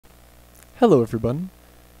Hello everyone,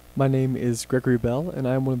 my name is Gregory Bell and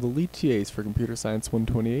I am one of the lead TAs for Computer Science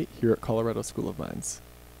 128 here at Colorado School of Mines.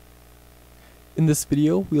 In this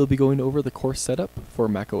video, we will be going over the course setup for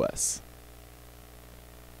macOS.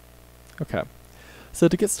 Okay, so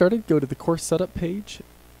to get started, go to the course setup page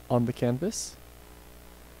on the canvas,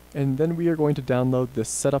 and then we are going to download this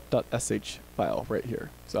setup.sh file right here.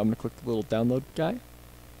 So I'm going to click the little download guy.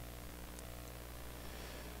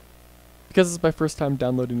 Because it's my first time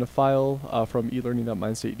downloading a file from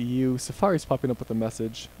elearning.mines.edu, Safari is popping up with a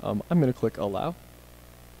message. I'm going to click Allow.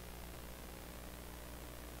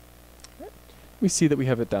 We see that we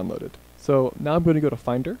have it downloaded. So now I'm going to go to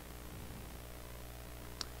Finder.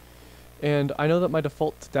 And I know that my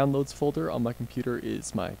default downloads folder on my computer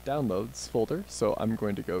is my Downloads folder, so I'm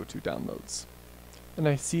going to go to Downloads. And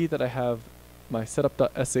I see that I have my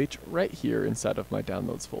setup.sh right here inside of my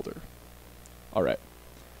Downloads folder. Alright.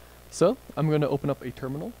 So I'm going to open up a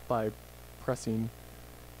terminal by pressing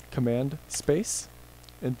Command space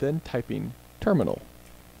and then typing terminal.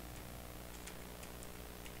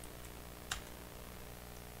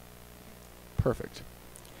 Perfect.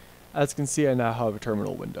 As you can see, I now have a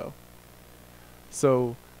terminal window.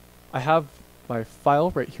 So I have my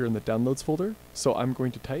file right here in the downloads folder, so I'm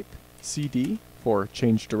going to type cd for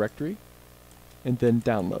change directory and then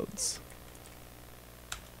downloads.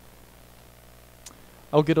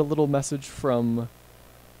 I'll get a little message from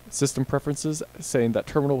System Preferences saying that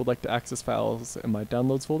Terminal would like to access files in my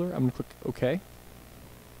Downloads folder. I'm going to click OK.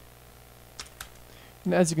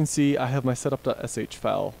 And as you can see, I have my setup.sh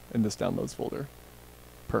file in this Downloads folder.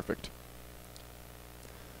 Perfect.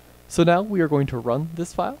 So now we are going to run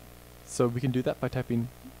this file. So we can do that by typing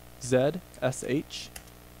zsh,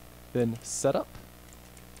 then setup.sh.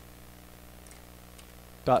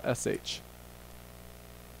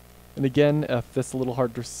 And again, if that's a little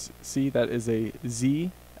hard to see, that is a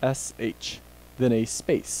ZSH, then a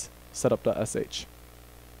space, setup.sh.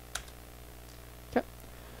 Okay.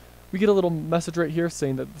 We get a little message right here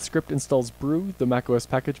saying that the script installs Brew, the macOS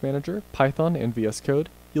package manager, Python, and VS Code.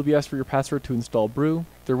 You'll be asked for your password to install Brew.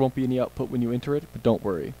 There won't be any output when you enter it, but don't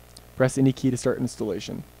worry. Press any key to start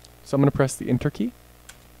installation. So I'm going to press the Enter key.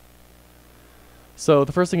 So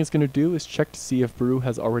the first thing it's going to do is check to see if Brew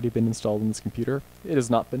has already been installed on this computer. It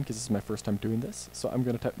has not been because this is my first time doing this. So I'm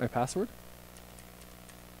going to type my password.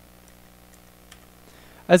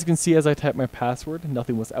 As you can see, as I type my password,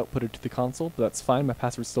 nothing was outputted to the console, but that's fine. My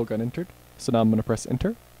password still got entered. So now I'm going to press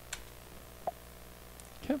Enter.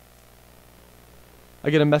 Okay.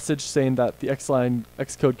 I get a message saying that the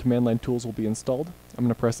Xcode command line tools will be installed. I'm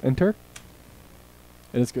going to press Enter.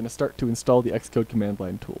 And it's going to start to install the Xcode command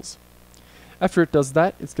line tools. After it does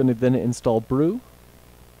that, it's going to then install Brew.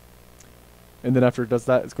 And then after it does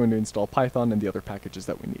that, it's going to install Python and the other packages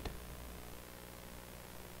that we need.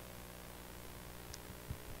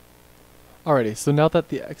 Alrighty, so now that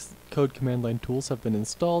the Xcode command line tools have been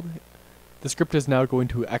installed, the script is now going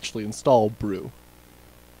to actually install Brew.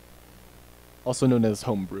 Also known as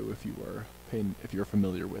Homebrew if you're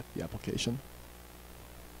familiar with the application.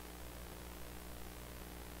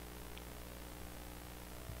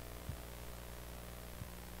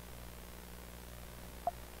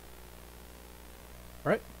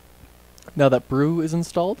 Alright, now that Brew is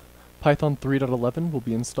installed, Python 3.11 will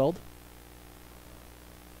be installed.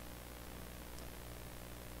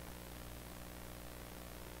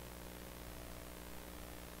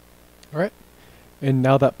 Alright, and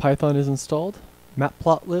now that Python is installed,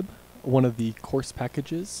 Matplotlib, one of the course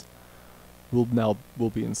packages, will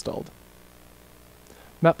be installed.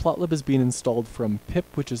 Matplotlib is being installed from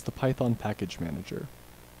pip, which is the Python package manager.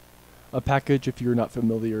 A package, if you're not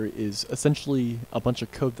familiar, is essentially a bunch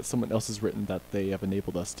of code that someone else has written that they have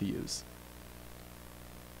enabled us to use.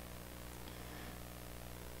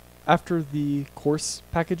 After the course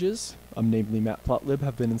packages, namely Matplotlib,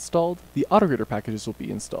 have been installed, the autograder packages will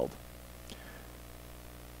be installed.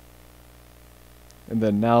 And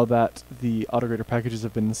then now that the autograder packages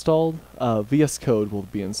have been installed, VS Code will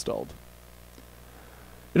be installed.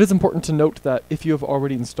 It is important to note that if you have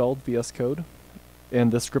already installed VS Code,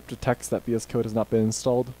 and the script detects that VS Code has not been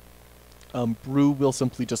installed, Brew will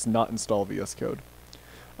simply just not install VS Code.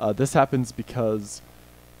 This happens because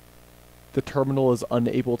the terminal is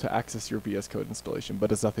unable to access your VS Code installation, but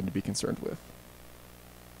is nothing to be concerned with.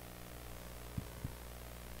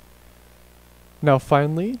 Now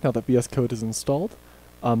finally, now that VS Code is installed,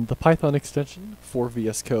 the Python extension for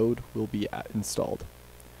VS Code will be installed.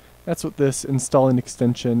 That's what this installing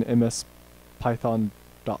extension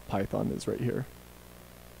mspython.python is right here.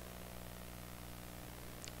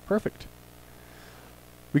 Perfect.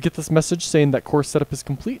 We get this message saying that course setup is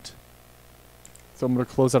complete. So I'm going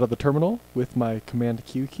to close out of the terminal with my Command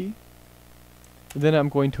Q key. And then I'm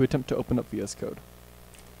going to attempt to open up VS Code.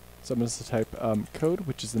 So I'm going to type code,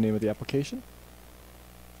 which is the name of the application.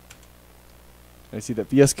 And I see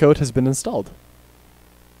that VS Code has been installed.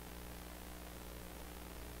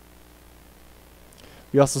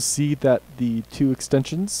 We also see that the two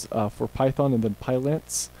extensions for Python and then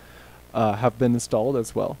Pylance have been installed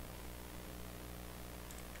as well.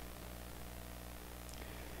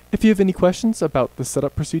 If you have any questions about the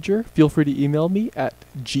setup procedure, feel free to email me at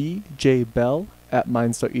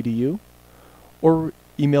gjbell@minds.edu or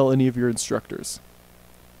email any of your instructors.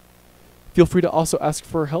 Feel free to also ask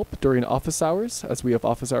for help during office hours, as we have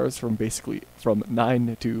office hours from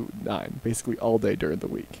 9 to 9, basically all day during the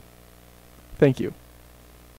week. Thank you.